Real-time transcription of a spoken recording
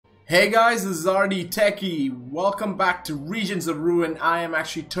Hey guys, this is RDTechy. Welcome back to Regions of Ruin. I am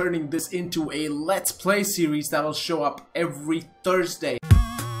actually turning this into a Let's Play series that will show up every Thursday.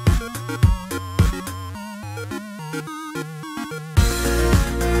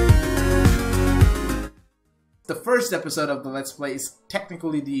 The first episode of the Let's Play is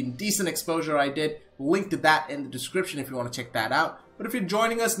technically the indecent exposure I did. Link to that in the description if you want to check that out. But if you're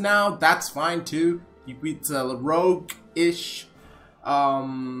joining us now, that's fine too. It's a rogue-ish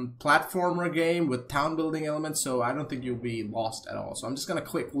platformer game with town building elements, so I don't think you'll be lost at all. So I'm just gonna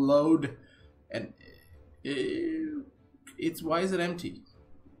click load, and it's why is it empty?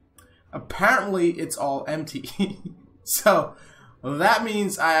 Apparently it's all empty. So that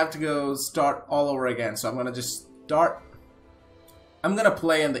means I have to go start all over again. So I'm gonna just start. I'm gonna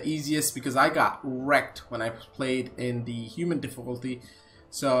play on the easiest because I got wrecked when I played in the human difficulty.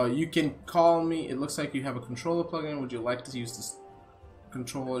 So you can call me. It looks like you have a controller plugin. Would you like to use this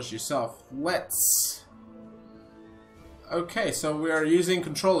controllers yourself? Let's. Okay, so we are using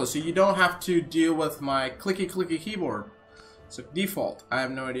controllers, so you don't have to deal with my clicky keyboard. So default, I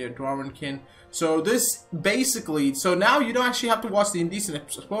have no idea. Dwarvenkin. So this basically, so now you don't actually have to watch the indecent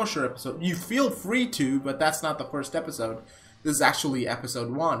exposure episode. You feel free to, but that's not the first episode. This is actually episode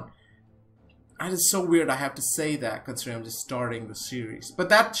 1. That is so weird I have to say that, considering I'm just starting the series. But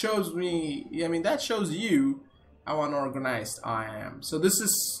that shows me, I mean, that shows you how unorganized I am. So this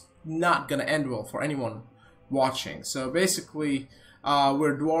is not gonna end well for anyone watching. So basically,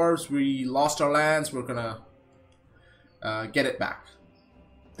 we're dwarves, we lost our lands, we're gonna get it back.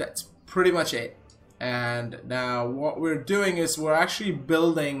 That's pretty much it. And now what we're doing is we're actually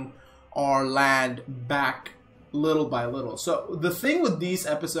building our land back little by little. So the thing with these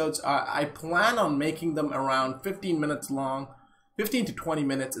episodes, I plan on making them around 15 minutes long. 15 to 20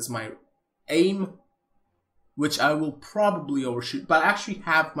 minutes is my aim, which I will probably overshoot, but I actually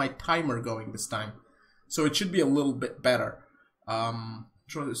have my timer going this time, so it should be a little bit better.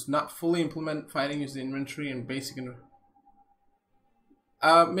 Sure, it's not fully implement fighting using inventory and basic.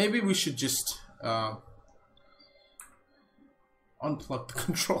 Maybe we should just unplug the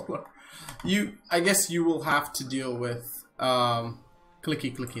controller. I guess you will have to deal with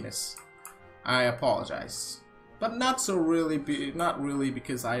clickiness. I apologize, but not really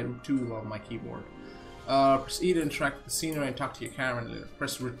because I too love my keyboard. Proceed to interact with the scenery and talk to your camera.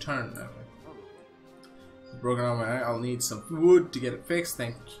 Press return. Broken arm. I'll need some wood to get it fixed.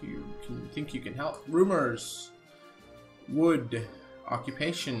 Thank you. Think you can help? Rumors. Wood.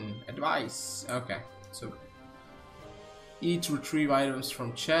 Occupation. Advice. Okay. So eat, retrieve items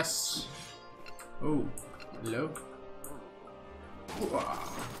from chests. Oh, hello.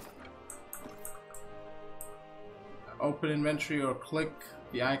 Open inventory or click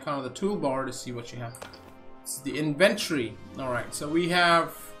the icon of the toolbar to see what you have. It's the inventory. Alright, so we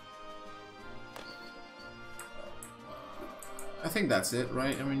have, I think that's it,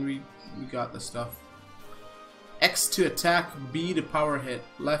 right? I mean, we got the stuff. X to attack, B to power hit,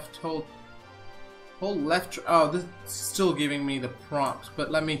 left hold left. Oh, this is still giving me the prompt,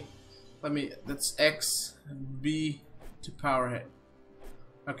 but let me that's X, B to power hit.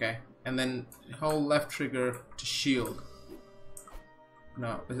 Okay, and then hold left trigger to shield.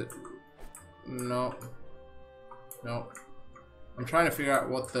 No, is it? No. No. I'm trying to figure out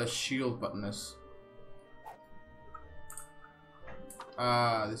what the shield button is.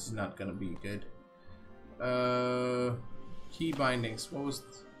 This is not gonna be good. Key bindings. What was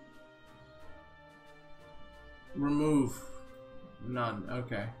remove? None.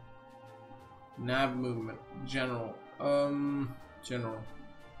 Okay. Nav movement. General. General.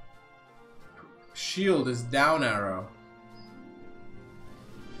 Shield is down arrow.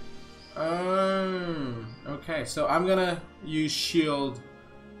 Okay, so I'm gonna use shield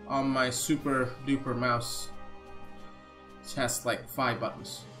on my super duper mouse. It has like 5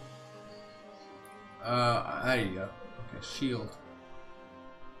 buttons. There you go. Okay, shield.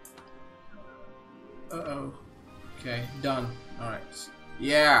 Uh-oh. Okay, done. Alright.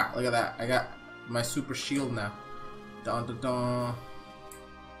 Yeah, look at that. I got my super shield now. Dun dun dun.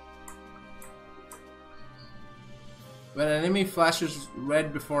 When an enemy flashes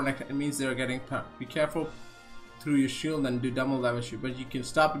red before it means they're getting pumped. Be careful through your shield and do double damage, but you can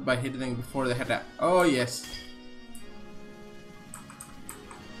stop it by hitting before they head out. Oh yes.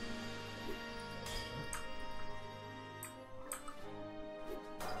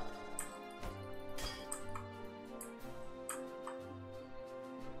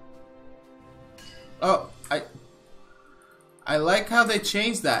 Oh, I like how they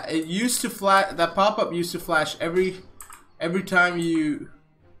changed that. It used to flash, that pop-up used to flash every time you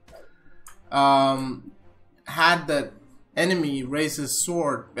had the enemy raise his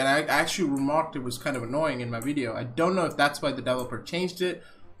sword, and I actually remarked it was kind of annoying in my video. I don't know if that's why the developer changed it,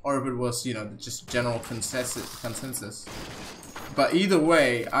 or if it was, you know, just general consensus. But either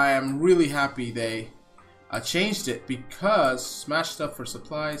way, I am really happy they changed it, because smash stuff for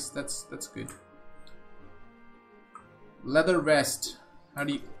supplies, that's good. Leather vest. How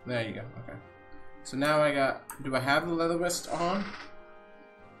do you... There you go. Okay. So now I got... Do I have the leather vest on?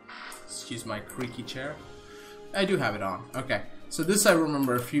 Excuse my creaky chair. I do have it on. Okay. So this I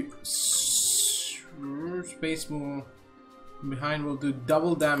remember. If you... Space move behind will do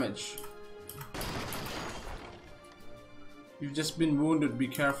double damage. You've just been wounded. Be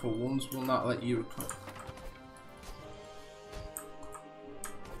careful. Wounds will not let you recover.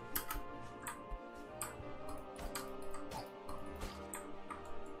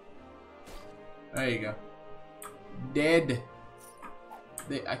 There you go. Dead.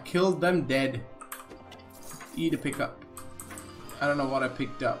 I killed them dead. E to pick up. I don't know what I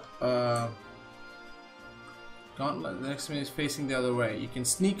picked up. Gauntlet. The next one is facing the other way. You can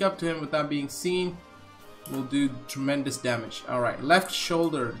sneak up to him without being seen. Will do tremendous damage. Alright, left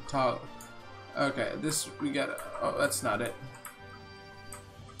shoulder toggle. Okay, this we got. Oh, that's not it.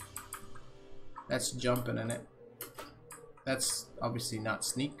 That's jumping in it. That's obviously not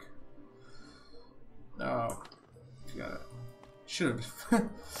sneak. No. Should have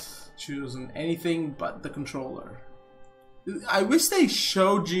chosen anything but the controller. I wish they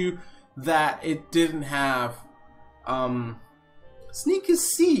showed you that it didn't have sneak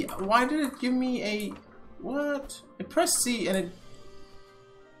is C. Why did it give me a what? I pressed C and it.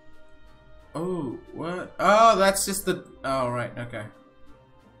 Oh, what? Oh, that's just the. Oh, right. Okay.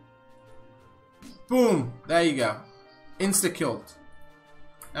 Boom. There you go. Insta killed.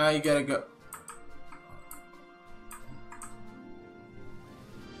 Now you gotta go.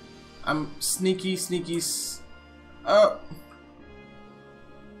 I'm sneaky. Oh.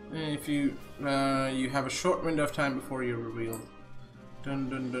 And if you you have a short window of time before you're revealed. Dun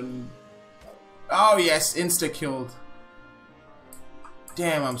dun dun. Oh yes, insta killed.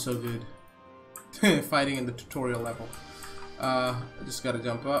 Damn, I'm so good. Fighting in the tutorial level. I just gotta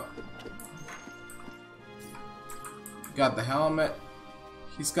jump up. Got the helmet.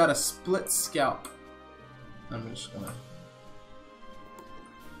 He's got a split scalp. I'm just gonna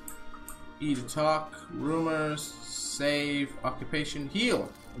E to talk, rumors, save, occupation, heal,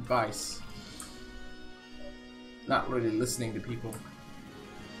 advice. Not really listening to people.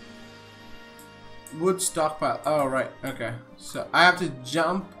 Wood stockpile. Oh, right. Okay. So I have to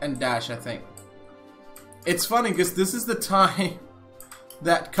jump and dash, I think. It's funny because this is the time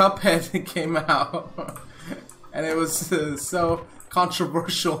that Cuphead came out. And it was so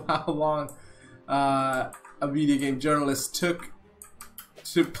controversial how long a video game journalist took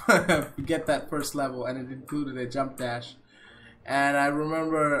to get that first level, and it included a jump dash. And I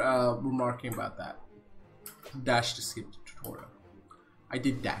remember remarking about that. Dash to skip the tutorial. I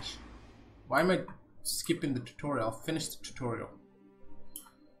did dash. Why am I skipping the tutorial? I'll finish the tutorial.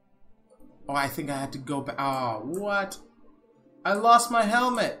 Oh, I think I had to go back. Oh, what? I lost my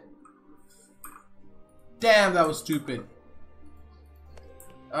helmet. Damn, that was stupid.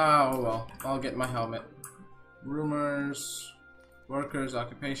 Oh, well. I'll get my helmet. Rumors, workers,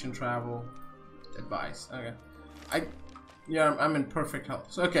 occupation, travel, advice. Okay. Yeah, I'm in perfect health.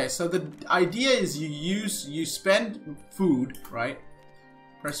 So, okay, so the idea is you spend food, right?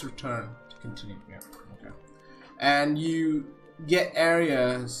 Press return to continue. Yeah, okay. And you get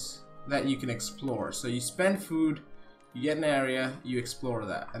areas that you can explore. So you spend food, you get an area, you explore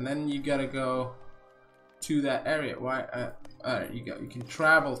that, and then you gotta go to that area. Why? You go. You can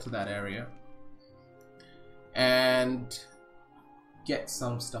travel to that area and get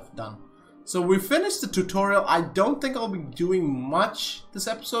some stuff done. So we finished the tutorial. I don't think I'll be doing much this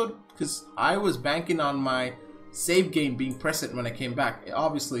episode because I was banking on my save game being present when I came back.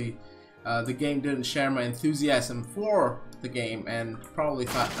 Obviously, the game didn't share my enthusiasm for the game and probably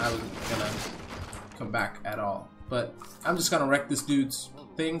thought I wasn't gonna come back at all. But I'm just gonna wreck this dude's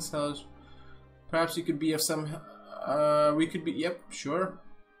things. So perhaps you could be of some. We could be. Yep, sure.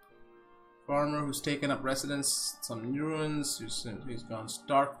 Farmer who's taken up residence. Some ruins. He's gone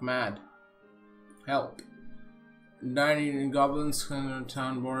stark mad. Help. 90 goblins on the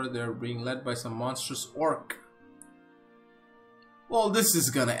town border. They're being led by some monstrous orc. Well, this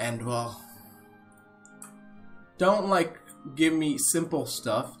is gonna end well. Don't like give me simple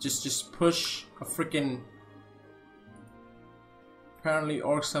stuff. Just push a freaking. Apparently,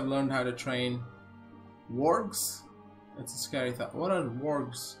 orcs have learned how to train wargs. That's a scary thought. What are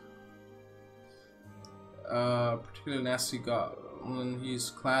wargs? Particularly nasty goblin.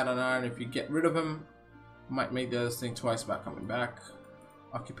 He's clad in iron. If you get rid of him, Might make the other thing twice about coming back.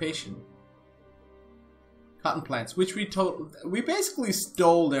 Occupation. Cotton plants, which we basically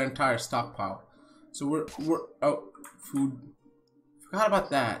stole their entire stockpile. So we're oh, food. Forgot about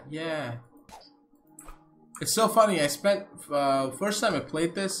that. Yeah. It's so funny. I spent first time I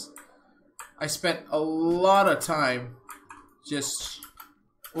played this, I spent a lot of time just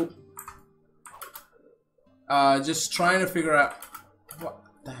just trying to figure out what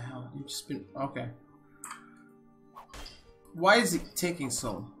the hell. You've just been okay. Why is it taking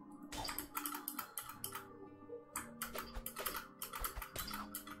so?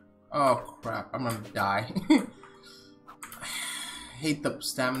 Oh crap! I'm gonna die. I hate the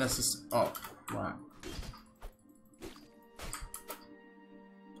stamina system. Oh crap!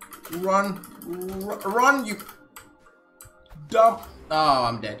 Run, run, you dumb! Oh,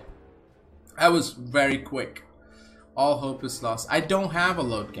 I'm dead. That was very quick. All hope is lost. I don't have a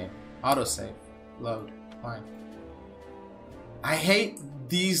load game. Autosave. Load. Fine. I hate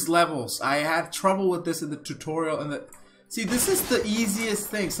these levels. I had trouble with this in the tutorial and the... See, this is the easiest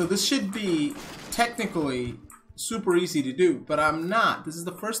thing. So this should be technically super easy to do, but I'm not. This is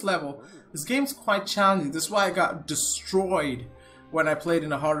the first level. This game's quite challenging. This is why I got destroyed when I played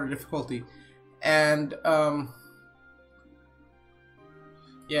in a harder difficulty. And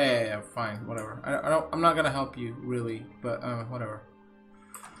yeah, fine, whatever. I'm not gonna help you really, but whatever.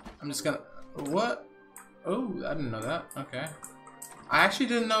 I'm just gonna what? Oh, I didn't know that. Okay, I actually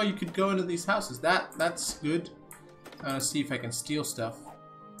didn't know you could go into these houses. That's good. I'm gonna see if I can steal stuff.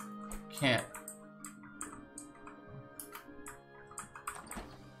 Can't.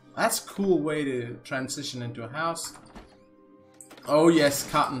 That's a cool way to transition into a house. Oh yes,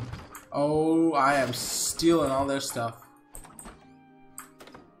 cotton. Oh, I am stealing all their stuff.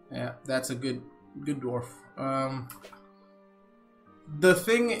 Yeah, that's a good dwarf. The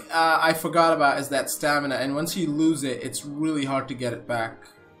thing I forgot about is that stamina, and once you lose it, it's really hard to get it back.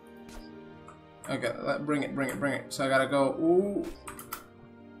 Okay, bring it. So I gotta go. Ooh,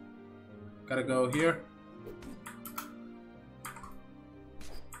 gotta go here.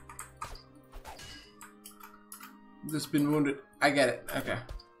 This been wounded. I get it. Okay.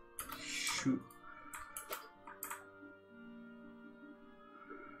 Shoot.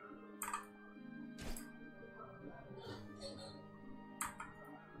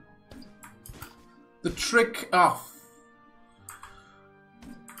 The trick off.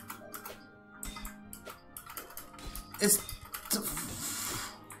 It's.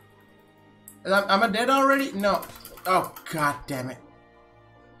 Am I dead already? No. Oh god damn it.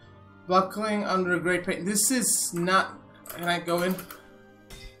 Buckling under great pain. This is not. Can I go in?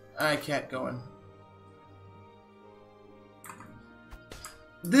 I can't go in.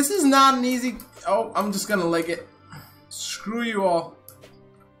 This is not an easy. Oh, I'm just gonna leg it. Screw you all.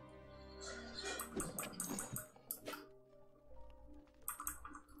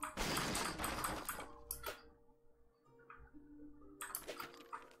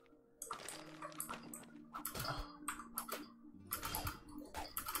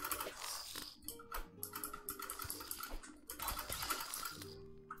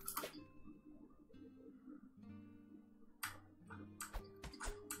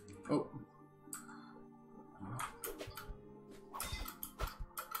 Oh.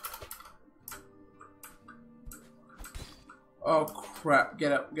 Oh crap,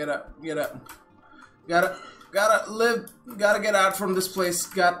 get up. Gotta live, gotta get out from this place,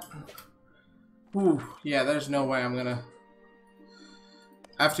 Ooh, yeah, there's no way I'm gonna...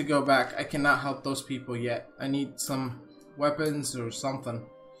 I have to go back. I cannot help those people yet. I need some weapons or something.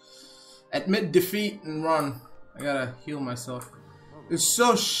 Admit defeat and run. I gotta heal myself. It's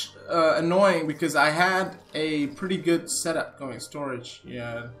so annoying because I had a pretty good setup going. Storage,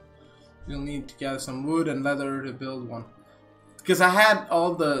 yeah. You'll need to gather some wood and leather to build one. Because I had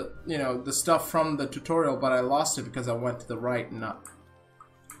all the, the stuff from the tutorial, but I lost it because I went to the right and not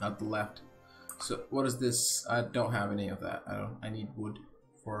the left. So what is this? I don't have any of that. I need wood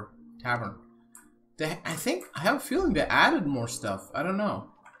for tavern. I have a feeling they added more stuff. I don't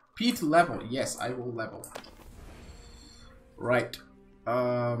know. P to level. Yes, I will level. Right.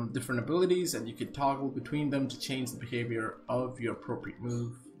 Different abilities, and you can toggle between them to change the behavior of your appropriate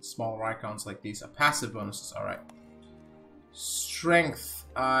move. Smaller icons like these are passive bonuses. Alright. Strength,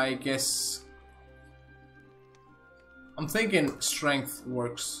 I guess. I'm thinking strength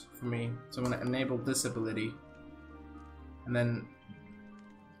works for me. So I'm going to enable this ability. And then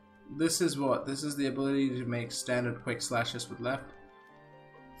this is what? This is the ability to make standard quick slashes with left.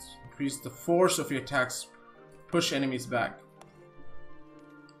 Increase the force of your attacks. Push enemies back.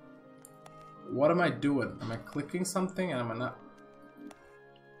 What am I doing? Am I clicking something and am I not?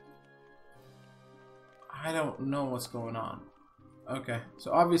 I don't know what's going on. Okay,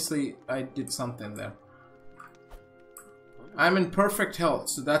 so obviously I did something there. I'm in perfect health,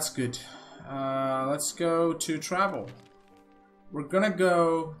 so that's good. Let's go to travel. We're gonna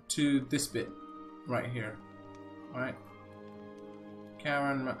go to this bit right here. Alright.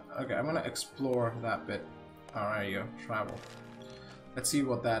 Karen, okay, I'm gonna explore that bit. Alright, you go, travel. Let's see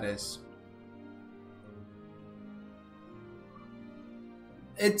what that is.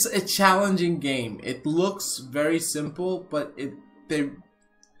 It's a challenging game. It looks very simple, but the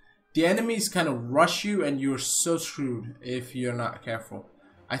enemies kind of rush you and you're so screwed if you're not careful.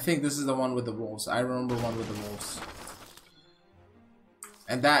 I think this is the one with the wolves. I remember one with the wolves.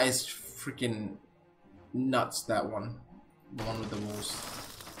 And that is freaking nuts, that one. The one with the wolves.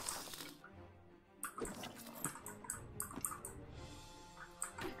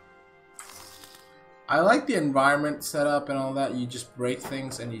 I like the environment setup and all that. You just break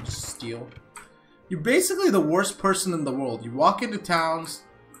things and you just steal. You're basically the worst person in the world. You walk into towns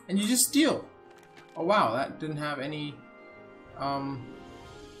and you just steal. Oh wow, that didn't have any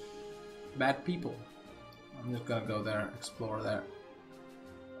bad people. I'm just gonna go there, explore there.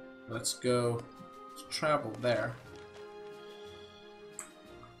 Let's go travel there.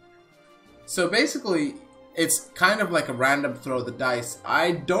 So basically, it's kind of like a random throw of the dice.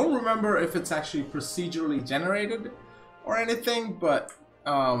 I don't remember if it's actually procedurally generated or anything, but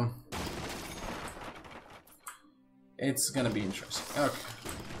it's gonna be interesting. Okay.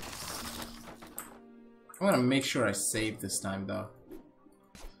 I'm gonna make sure I save this time though.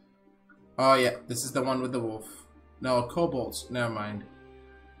 Oh yeah, this is the one with the wolf. No, kobolds, never mind.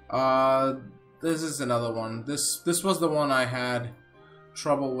 This is another one. This was the one I had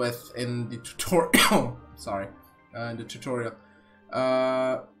trouble with in the tutorial. Sorry, in the tutorial.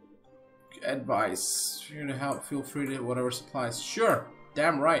 Advice. Here to help, feel free to whatever supplies. Sure,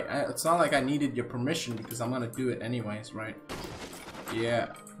 damn right. It's not like I needed your permission because I'm gonna do it anyways, right?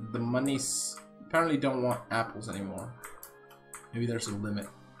 Yeah, the money's apparently don't want apples anymore. Maybe there's a limit.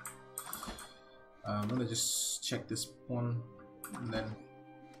 I'm gonna just check this one, and then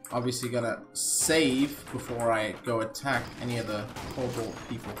obviously gotta save before I go attack any of the kobold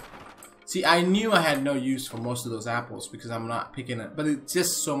people. See, I knew I had no use for most of those apples because I'm not picking it, but it's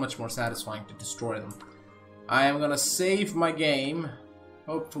just so much more satisfying to destroy them. I am gonna save my game,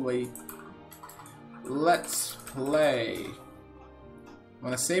 hopefully. Let's play. I'm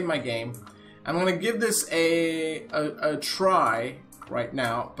gonna save my game. I'm gonna give this a try right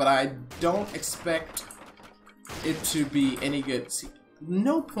now, but I don't expect it to be any good. See,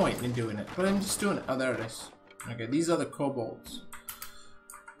 no point in doing it, but I'm just doing it. Oh, there it is. Okay, these are the kobolds.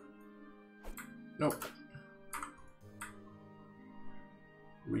 Nope.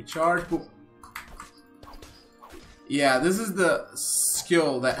 Recharge. Boop. Yeah, this is the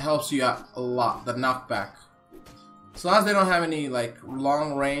skill that helps you out a lot, the knockback. As long as they don't have any like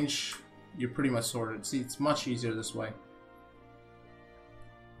long range, you're pretty much sorted. See, it's much easier this way.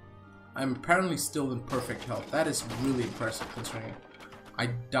 I'm apparently still in perfect health. That is really impressive considering I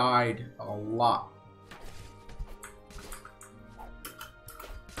died a lot.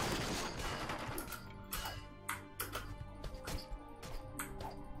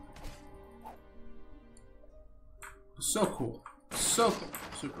 So cool. So cool.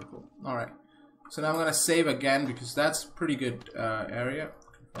 Super cool. Alright. So now I'm gonna save again because that's a pretty good area.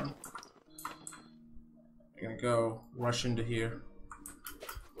 Confirm. I'm gonna go rush into here.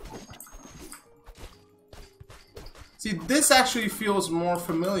 See, this actually feels more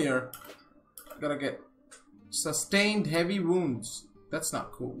familiar. I gotta get sustained heavy wounds. That's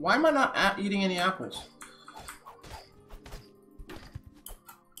not cool. Why am I not eating any apples?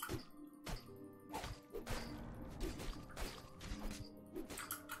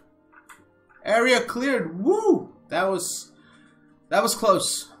 Area cleared. Woo! That was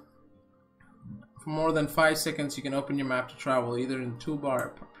close. For more than 5 seconds, you can open your map to travel either in the toolbar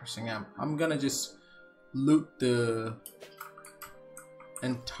or pressing M. I'm gonna just loot the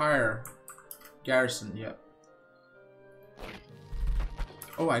entire garrison. Yep.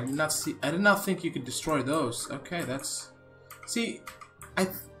 Oh, I did not see. I did not think you could destroy those. Okay, that's. See,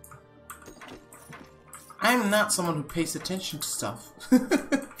 I'm not someone who pays attention to stuff.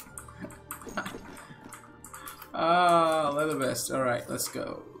 Leather vest. All right, let's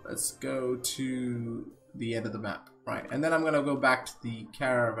go. Let's go to the end of the map. Right, and then I'm gonna go back to the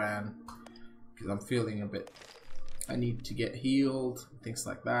caravan because I'm feeling a bit. I need to get healed, things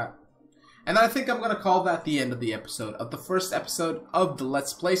like that. And I think I'm gonna call that the end of the episode, of the first episode of the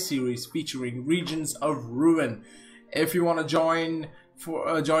Let's Play series featuring Regions of Ruin. If you want to join,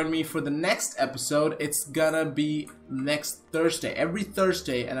 for join me for the next episode. It's gonna be next Thursday. Every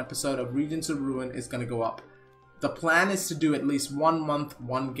Thursday, an episode of Regions of Ruin is gonna go up. The plan is to do at least 1 month,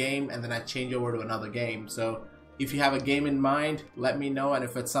 one game, and then I change over to another game. So if you have a game in mind, let me know, and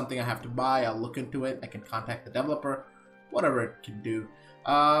if it's something I have to buy, I'll look into it. I can contact the developer, whatever it can do.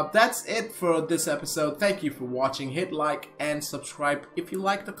 That's it for this episode. Thank you for watching. Hit like and subscribe if you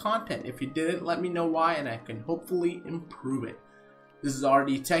like the content. If you didn't, let me know why, and I can hopefully improve it. This is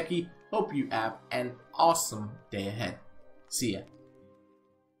RDTechy. Hope you have an awesome day ahead. See ya.